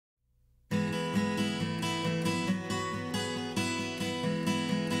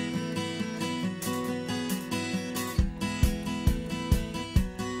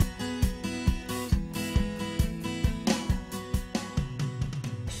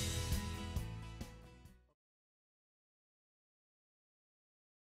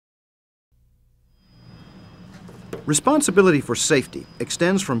Responsibility for safety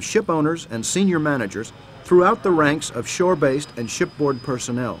extends from ship owners and senior managers throughout the ranks of shore-based and shipboard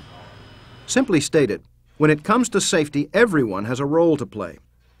personnel. Simply stated, when it comes to safety, everyone has a role to play.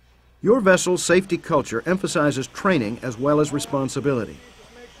 Your vessel's safety culture emphasizes training as well as responsibility.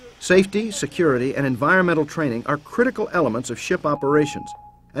 Safety, security, and environmental training are critical elements of ship operations,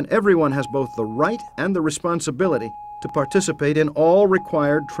 and everyone has both the right and the responsibility to participate in all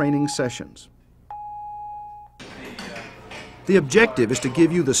required training sessions. The objective is to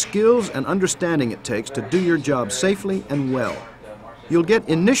give you the skills and understanding it takes to do your job safely and well. You'll get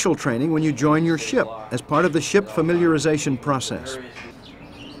initial training when you join your ship as part of the ship familiarization process.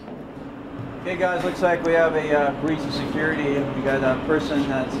 Okay guys, looks like we have a breach of security. We got a person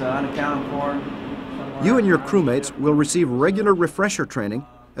that's unaccounted for. You and your crewmates will receive regular refresher training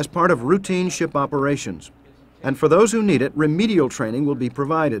as part of routine ship operations. And for those who need it, remedial training will be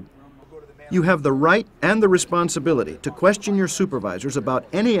provided. You have the right and the responsibility to question your supervisors about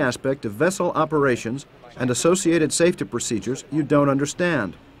any aspect of vessel operations and associated safety procedures you don't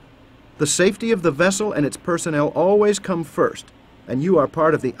understand. The safety of the vessel and its personnel always come first, and you are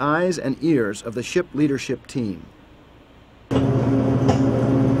part of the eyes and ears of the ship leadership team.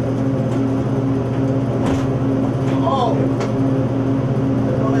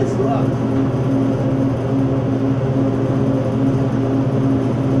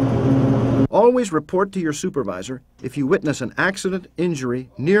 Always report to your supervisor if you witness an accident, injury,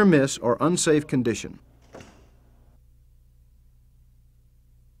 near miss, or unsafe condition.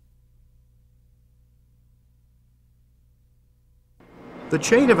 The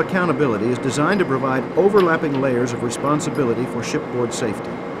chain of accountability is designed to provide overlapping layers of responsibility for shipboard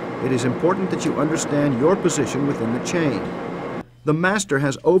safety. It is important that you understand your position within the chain. The master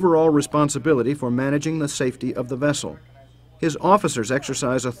has overall responsibility for managing the safety of the vessel. His officers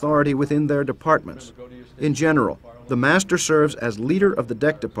exercise authority within their departments. In general, the master serves as leader of the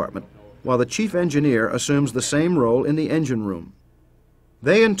deck department, while the chief engineer assumes the same role in the engine room.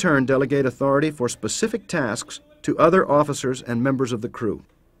 They in turn delegate authority for specific tasks to other officers and members of the crew.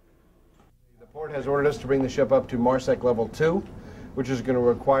 The port has ordered us to bring the ship up to MARSEC level 2, which is going to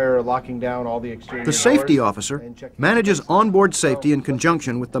require locking down all the exterior The safety doors officer manages onboard safety in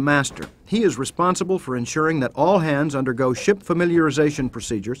conjunction with the master. He is responsible for ensuring that all hands undergo ship familiarization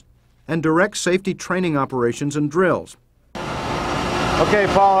procedures and directs safety training operations and drills. Okay,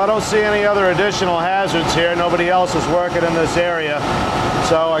 Paul, I don't see any other additional hazards here. Nobody else is working in this area,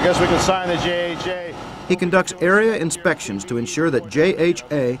 so I guess we can sign the JHA. He conducts area inspections to ensure that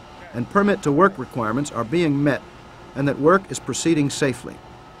JHA and permit to work requirements are being met and that work is proceeding safely.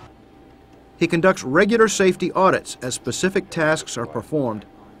 He conducts regular safety audits as specific tasks are performed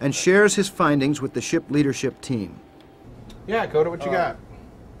and shares his findings with the ship leadership team. Yeah, go to what you got.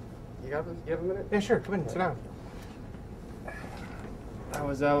 You have a minute? Yeah, sure. Come in, sit down. I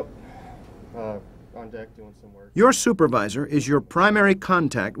was out on deck doing some work. Your supervisor is your primary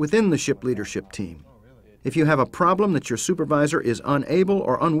contact within the ship leadership team. If you have a problem that your supervisor is unable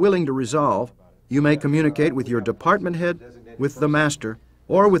or unwilling to resolve, you may communicate with your department head, with the master,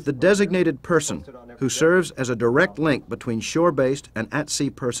 or with the designated person who serves as a direct link between shore-based and at-sea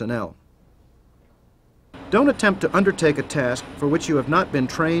personnel. Don't attempt to undertake a task for which you have not been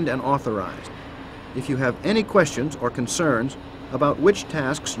trained and authorized. If you have any questions or concerns about which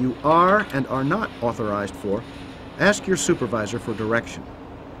tasks you are and are not authorized for, ask your supervisor for direction.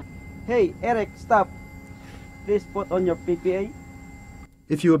 Hey, Eric, stop. Please put on your PPA.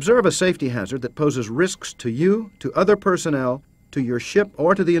 If you observe a safety hazard that poses risks to you, to other personnel, to your ship,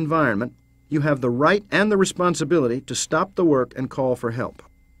 or to the environment, you have the right and the responsibility to stop the work and call for help.